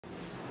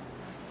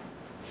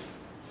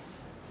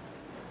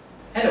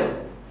Hello.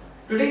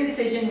 Today in this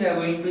session we are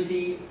going to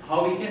see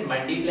how we can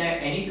multiply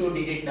any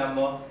two-digit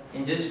number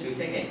in just few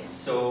seconds.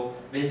 So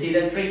we'll see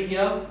the trick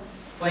here.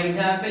 For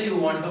example, you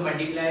want to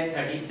multiply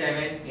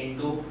 37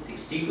 into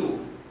 62.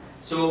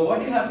 So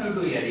what you have to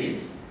do here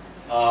is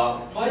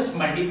first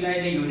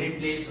multiply the unit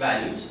place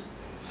values.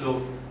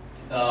 So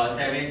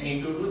 7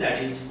 into 2,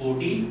 that is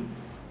 14.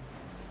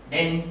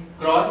 Then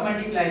cross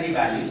multiply the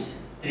values.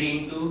 3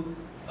 into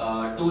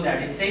 2,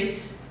 that is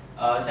 6.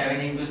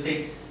 7 into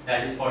 6,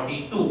 that is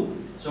 42.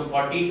 So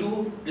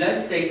 42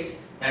 plus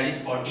 6, that is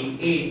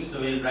 48. So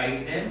we'll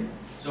write them.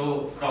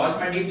 So cross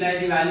multiply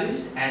the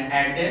values and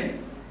add them,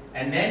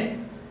 and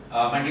then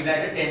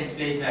multiply the tens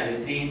place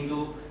value. 3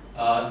 into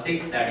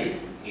 6, that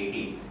is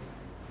 18.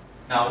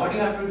 Now what you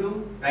have to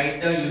do?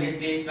 Write the unit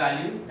place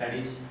value, that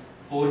is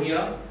 4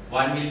 here.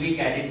 1 will be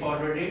carried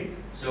forwarded.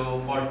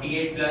 So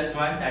 48 plus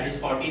 1, that is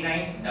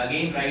 49.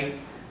 Again write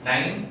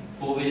 9.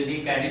 4 will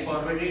be carried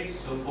forwarded.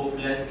 So 4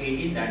 plus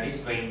 18, that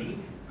is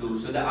 22.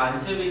 So the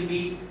answer will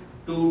be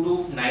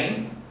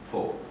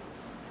 2294.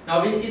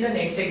 Now we'll see the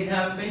next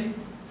example.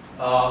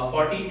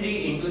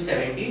 43 into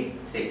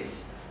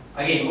 76.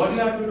 Again, what you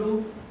have to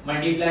do?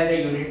 Multiply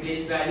the unit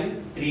place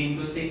value. 3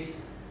 into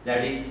 6,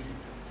 that is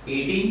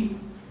 18.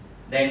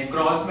 Then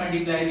cross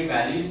multiply the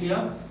values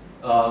here.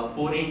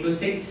 4 into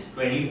 6,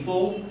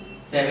 24.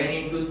 7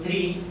 into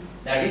 3,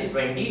 that is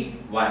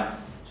 21.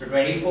 So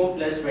 24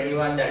 plus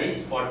 21, that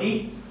is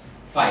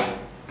 45.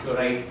 So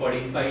write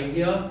 45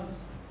 here.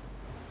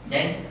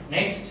 Then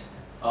next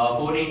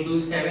 4 into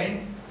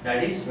 7,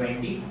 that is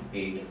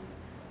 28.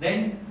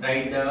 Then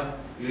write the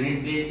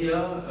unit place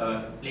here,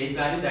 place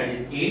value, that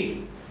is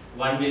 8.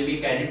 1 will be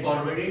carried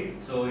forwarded,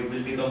 so it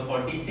will become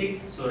 46.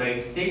 So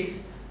write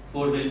 6.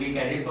 4 will be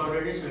carried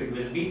forwarded, so it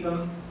will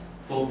become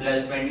 4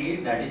 plus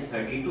 28, that is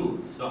 32.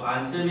 So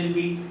answer will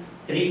be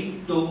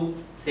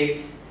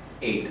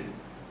 3268.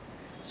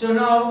 So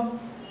now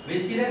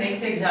we'll see the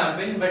next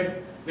example,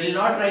 but we'll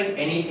not write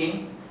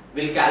anything.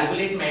 We'll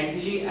calculate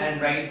mentally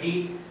and write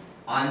the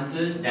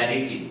answer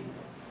directly.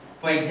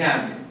 For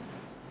example,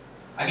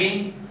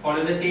 again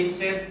follow the same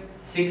step.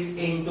 6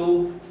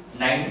 into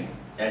 9,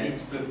 that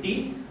is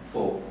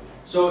 54.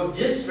 So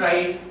just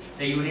write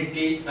the unit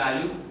place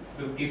value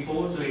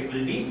 54. So it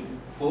will be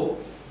 4.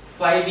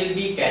 5 will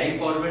be carried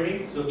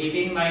forwarded. So keep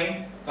in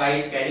mind 5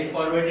 is carried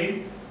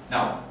forwarded.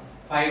 Now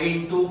 5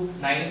 into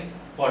 9,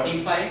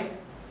 45.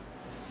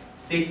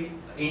 6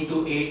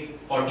 into 8,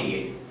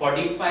 48.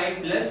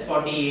 45 plus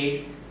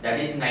 48, that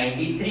is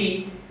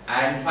 93,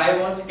 and 5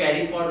 was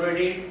carried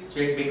forwarded, so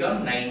it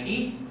become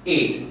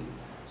 98.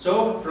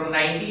 So from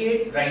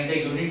 98, write the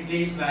unit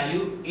place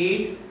value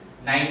 8.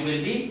 9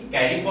 will be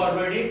carried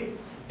forwarded.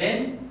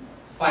 Then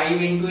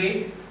 5 into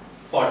 8,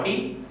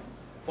 40.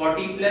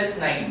 40 plus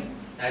 9,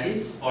 that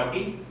is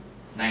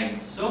 49.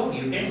 So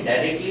you can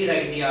directly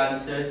write the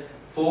answer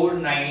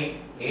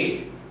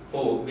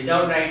 4984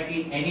 without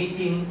writing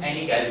anything,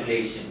 any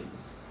calculation.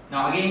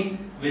 Now again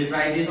we'll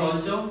try this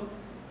also.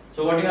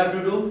 So what you have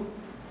to do?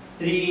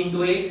 3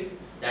 into 8,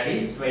 that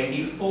is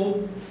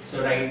 24.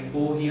 So write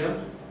 4 here.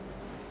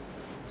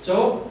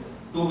 So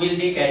 2 will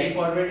be carried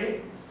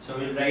forwarded. So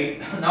we'll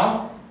write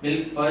now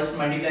we'll first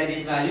multiply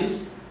these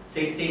values.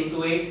 6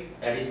 into 8,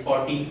 that is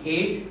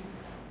 48,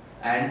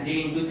 and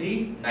 3 into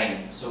 3,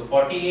 9. So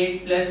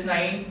 48 plus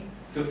 9,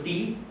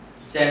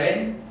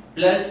 57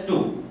 plus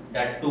 2.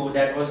 That 2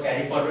 that was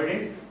carried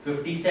forwarded.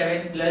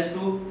 57 plus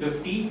 2,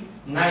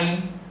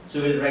 59.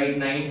 So we'll write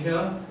 9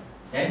 here.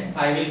 Then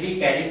 5 will be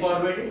carried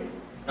forwarded.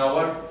 Now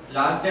what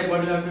last step,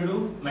 what you have to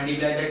do?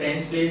 Multiply the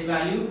tens place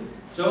value.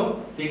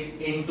 So 6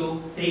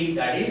 into 3,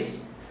 that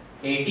is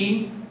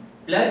 18,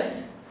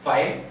 plus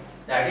 5,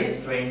 that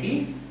is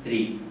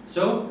 23.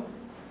 So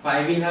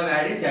 5 we have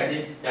added,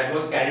 that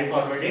was carried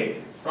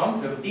forwarded from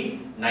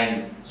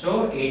 59.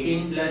 So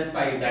 18 plus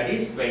 5, that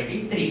is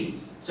 23.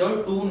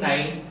 So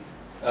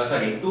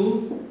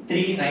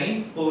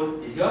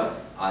 2394 is your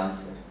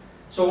answer.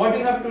 So what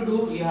you have to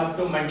do? You have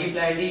to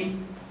multiply the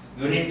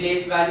unit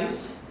place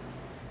values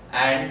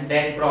and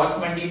then cross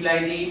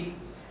multiply the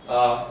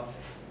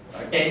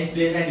tens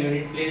place and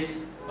unit place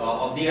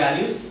of the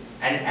values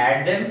and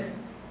add them,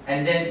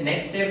 and then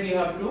next step you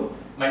have to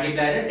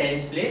multiply the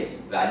tens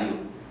place value.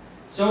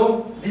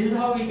 So this is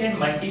how we can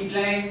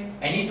multiply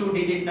any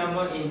two-digit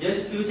number in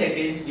just few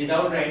seconds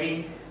without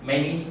writing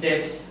many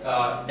steps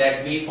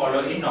that we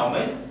follow in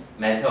normal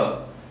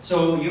method.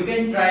 So you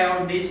can try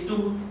out these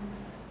two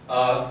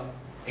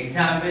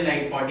example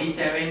like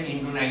 47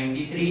 into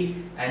 93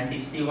 and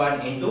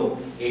 61 into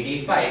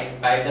 85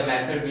 by the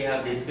method we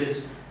have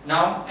discussed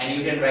now, and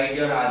you can write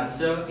your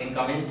answer in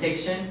comment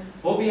section.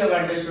 Hope you have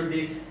understood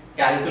this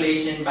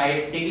calculation.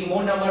 By taking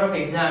more number of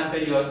example,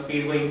 your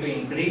speed going to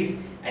increase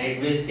and it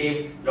will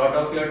save lot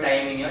of your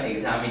time in your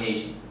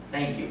examination.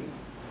 Thank you.